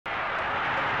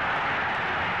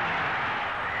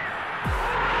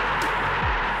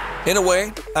In a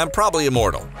way, I'm probably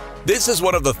immortal. This is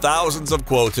one of the thousands of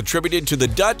quotes attributed to the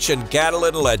Dutch and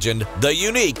Catalan legend, the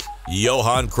unique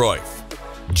Johan Cruyff.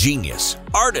 Genius,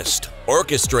 artist,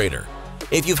 orchestrator.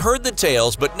 If you've heard the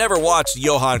tales but never watched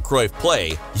Johan Cruyff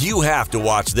play, you have to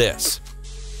watch this.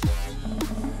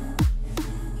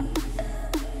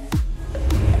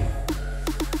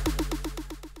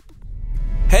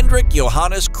 Hendrik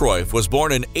Johannes Cruyff was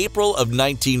born in April of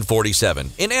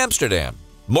 1947 in Amsterdam,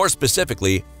 more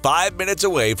specifically 5 minutes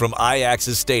away from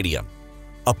Ajax's stadium,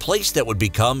 a place that would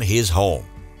become his home,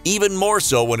 even more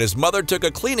so when his mother took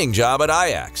a cleaning job at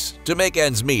Ajax to make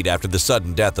ends meet after the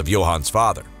sudden death of Johan's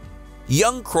father.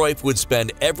 Young Cruyff would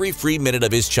spend every free minute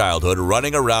of his childhood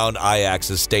running around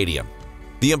Ajax's stadium.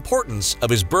 The importance of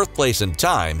his birthplace and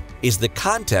time is the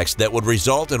context that would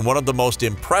result in one of the most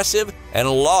impressive and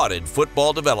lauded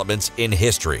football developments in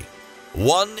history,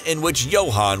 one in which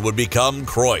Johan would become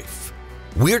Cruyff.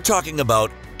 We're talking about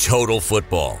total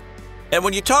football. And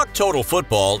when you talk total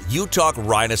football, you talk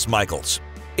Rinus Michels.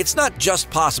 It's not just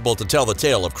possible to tell the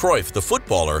tale of Cruyff, the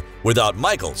footballer, without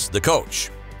Michels, the coach.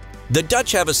 The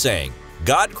Dutch have a saying,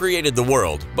 God created the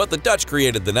world, but the Dutch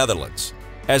created the Netherlands,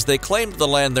 as they claimed the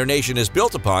land their nation is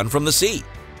built upon from the sea.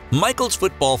 Michels'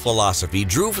 football philosophy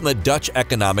drew from the Dutch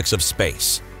economics of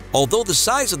space. Although the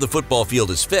size of the football field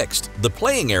is fixed, the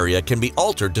playing area can be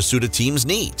altered to suit a team's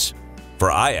needs. For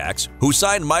Ajax, who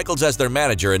signed Michels as their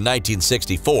manager in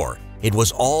 1964, it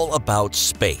was all about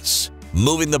space,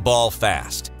 moving the ball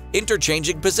fast,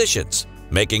 interchanging positions,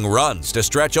 making runs to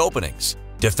stretch openings.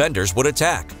 Defenders would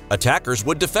attack, attackers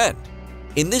would defend.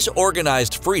 In this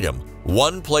organized freedom,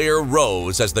 one player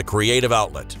rose as the creative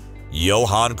outlet,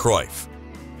 Johan Cruyff.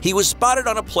 He was spotted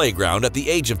on a playground at the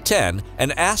age of 10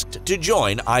 and asked to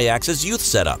join Ajax's youth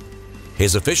setup.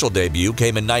 His official debut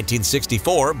came in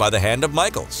 1964 by the hand of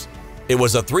Michels. It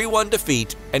was a 3-1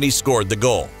 defeat and he scored the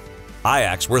goal.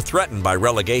 Ajax were threatened by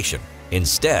relegation.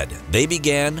 Instead, they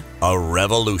began a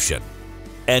revolution.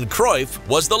 And Cruyff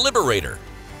was the liberator.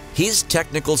 His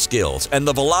technical skills and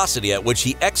the velocity at which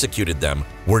he executed them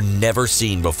were never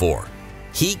seen before.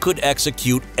 He could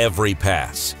execute every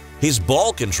pass. His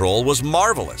ball control was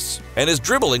marvelous, and his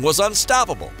dribbling was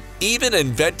unstoppable, even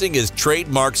inventing his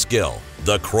trademark skill,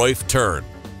 the Cruyff turn.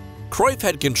 Cruyff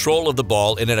had control of the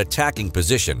ball in an attacking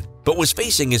position, but was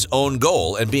facing his own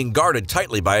goal and being guarded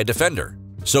tightly by a defender.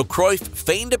 So Cruyff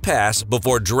feigned a pass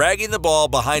before dragging the ball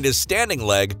behind his standing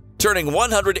leg, turning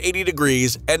 180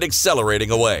 degrees and accelerating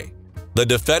away. The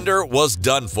defender was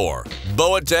done for.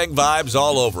 Boateng vibes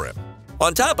all over him.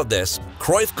 On top of this,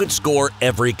 Cruyff could score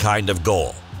every kind of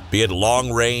goal, be it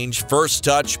long range, first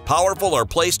touch, powerful or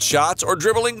placed shots, or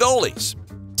dribbling goalies.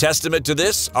 Testament to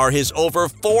this are his over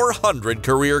 400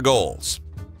 career goals.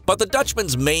 But the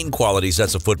Dutchman's main qualities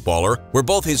as a footballer were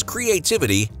both his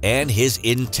creativity and his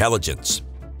intelligence.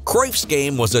 Cruyff's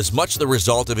game was as much the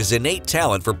result of his innate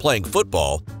talent for playing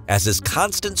football as his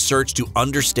constant search to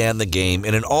understand the game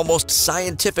in an almost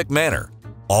scientific manner,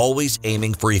 always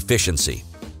aiming for efficiency.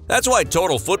 That's why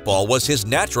total football was his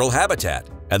natural habitat,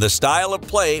 and the style of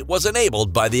play was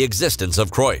enabled by the existence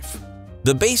of Cruyff.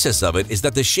 The basis of it is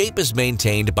that the shape is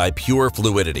maintained by pure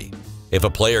fluidity. If a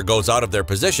player goes out of their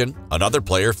position, another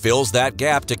player fills that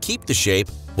gap to keep the shape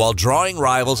while drawing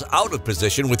rivals out of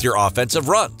position with your offensive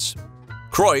runs.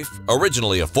 Cruyff,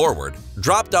 originally a forward,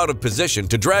 dropped out of position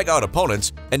to drag out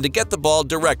opponents and to get the ball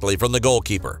directly from the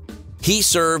goalkeeper. He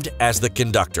served as the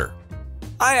conductor.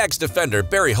 Ajax defender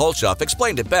Barry Hulshoff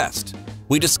explained it best.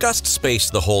 We discussed space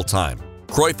the whole time.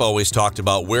 Cruyff always talked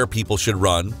about where people should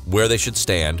run, where they should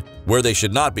stand, where they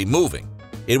should not be moving.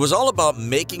 It was all about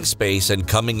making space and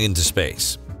coming into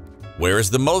space. Where is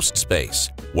the most space?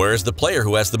 Where is the player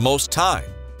who has the most time?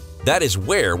 That is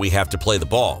where we have to play the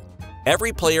ball.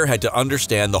 Every player had to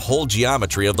understand the whole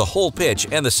geometry of the whole pitch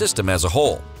and the system as a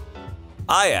whole.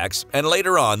 Ajax, and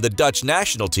later on the Dutch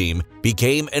national team,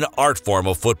 became an art form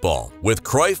of football, with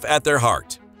Cruyff at their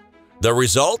heart. The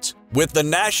result? With the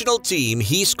national team,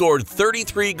 he scored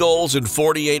 33 goals in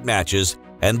 48 matches,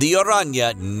 and the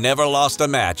Oranje never lost a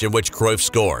match in which Cruyff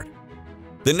scored.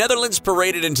 The Netherlands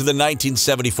paraded into the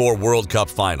 1974 World Cup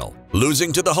final,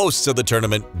 losing to the hosts of the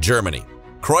tournament, Germany.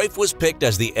 Cruyff was picked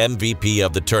as the MVP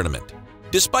of the tournament.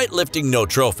 Despite lifting no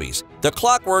trophies, the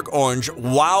Clockwork Orange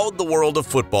wowed the world of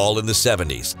football in the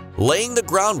 70s, laying the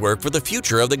groundwork for the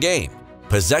future of the game,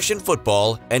 possession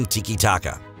football and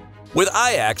tiki-taka. With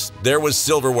Ajax, there was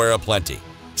silverware aplenty.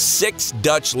 6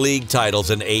 Dutch league titles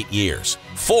in 8 years,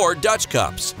 4 Dutch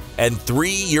Cups, and 3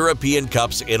 European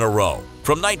Cups in a row,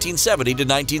 from 1970 to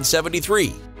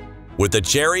 1973. With the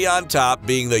cherry on top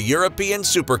being the European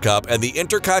Super Cup and the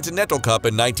Intercontinental Cup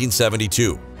in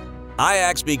 1972.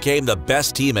 Ajax became the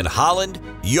best team in Holland,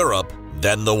 Europe,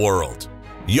 then the world.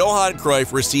 Johan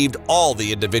Cruyff received all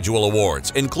the individual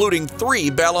awards, including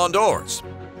 3 Ballon d'Ors.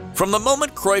 From the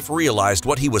moment Cruyff realized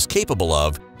what he was capable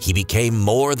of, he became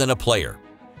more than a player.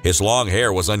 His long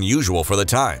hair was unusual for the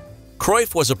time.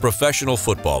 Cruyff was a professional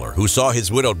footballer who saw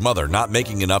his widowed mother not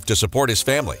making enough to support his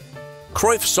family.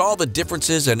 Cruyff saw the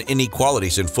differences and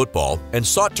inequalities in football and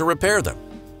sought to repair them,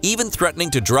 even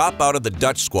threatening to drop out of the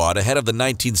Dutch squad ahead of the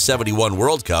 1971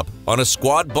 World Cup on a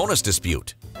squad bonus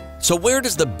dispute. So where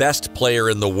does the best player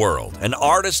in the world, an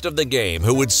artist of the game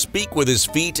who would speak with his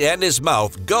feet and his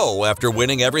mouth, go after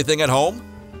winning everything at home?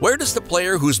 Where does the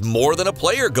player who's more than a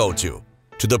player go to?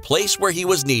 To the place where he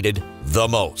was needed the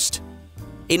most.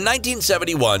 In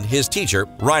 1971, his teacher,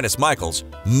 Rinus Michels,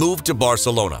 moved to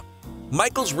Barcelona.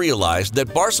 Michels realized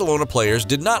that Barcelona players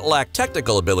did not lack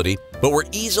technical ability, but were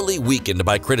easily weakened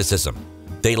by criticism.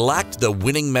 They lacked the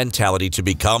winning mentality to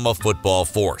become a football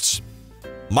force.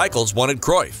 Michels wanted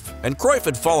Cruyff, and Cruyff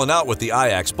had fallen out with the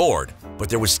Ajax board, but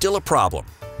there was still a problem.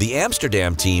 The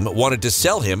Amsterdam team wanted to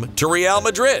sell him to Real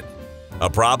Madrid. A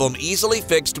problem easily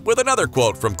fixed with another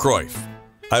quote from Cruyff: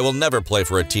 "I will never play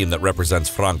for a team that represents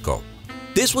Franco."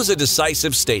 This was a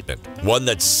decisive statement, one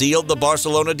that sealed the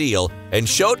Barcelona deal and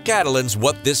showed Catalans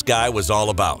what this guy was all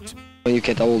about. When you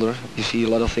get older, you see a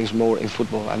lot of things more in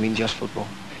football, I mean just football.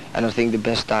 And I think the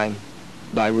best time,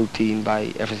 by routine,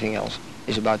 by everything else,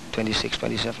 is about 26,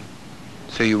 27.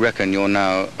 So you reckon you're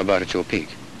now about at your peak?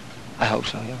 I hope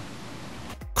so, yeah.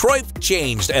 Cruyff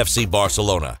changed FC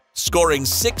Barcelona, scoring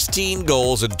 16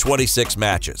 goals in 26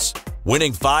 matches,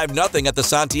 winning 5-0 at the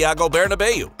Santiago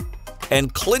Bernabeu,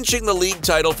 and clinching the league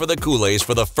title for the Culés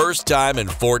for the first time in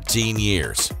 14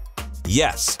 years.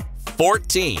 Yes,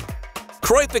 14.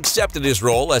 Cruyff accepted his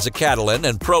role as a Catalan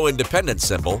and pro-independence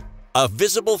symbol, a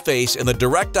visible face in the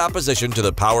direct opposition to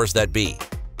the powers that be.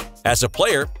 As a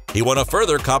player, he won a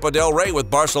further Copa del Rey with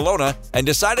Barcelona and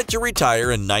decided to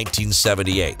retire in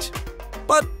 1978.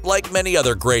 But like many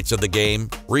other greats of the game,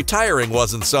 retiring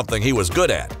wasn't something he was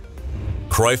good at.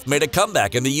 Cruyff made a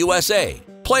comeback in the USA,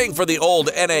 playing for the old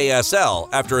NASL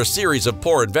after a series of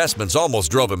poor investments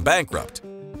almost drove him bankrupt.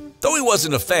 Though he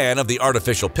wasn't a fan of the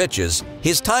artificial pitches,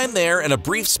 his time there and a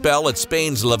brief spell at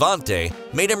Spain's Levante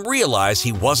made him realize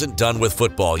he wasn't done with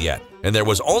football yet, and there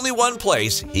was only one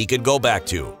place he could go back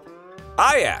to: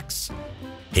 Ajax.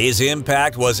 His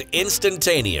impact was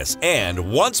instantaneous,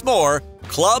 and once more,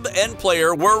 club and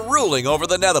player were ruling over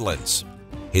the Netherlands.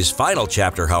 His final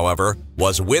chapter, however,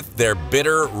 was with their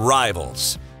bitter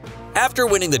rivals. After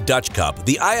winning the Dutch Cup,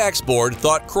 the Ajax board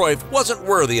thought Cruyff wasn't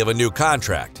worthy of a new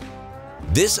contract.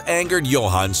 This angered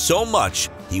Johan so much,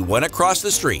 he went across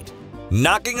the street,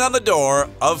 knocking on the door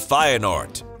of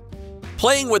Feyenoord.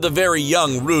 Playing with a very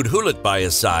young Ruud Gullit by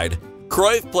his side,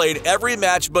 Cruyff played every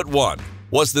match but one,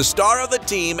 was the star of the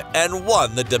team, and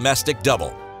won the domestic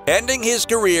double, ending his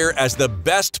career as the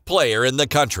best player in the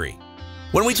country.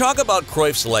 When we talk about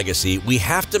Cruyff's legacy, we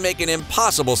have to make an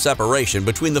impossible separation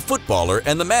between the footballer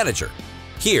and the manager.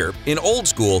 Here, in Old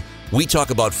School, we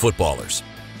talk about footballers.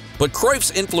 But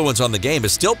Cruyff's influence on the game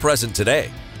is still present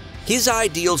today. His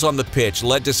ideals on the pitch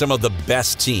led to some of the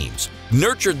best teams,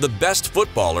 nurtured the best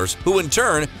footballers, who in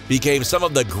turn became some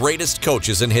of the greatest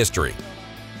coaches in history.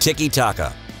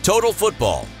 Tiki-taka, total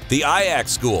football, the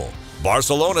Ajax school,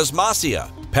 Barcelona's Masia,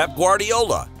 Pep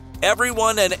Guardiola,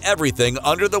 everyone and everything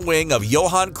under the wing of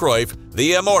Johan Cruyff,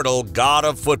 the immortal god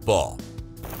of football.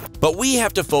 But we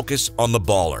have to focus on the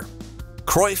baller.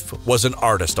 Cruyff was an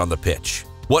artist on the pitch.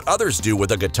 What others do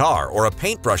with a guitar or a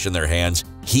paintbrush in their hands,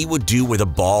 he would do with a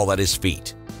ball at his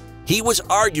feet. He was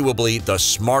arguably the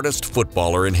smartest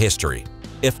footballer in history.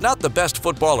 If not the best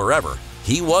footballer ever,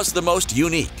 he was the most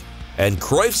unique. And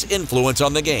Cruyff's influence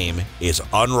on the game is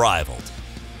unrivaled.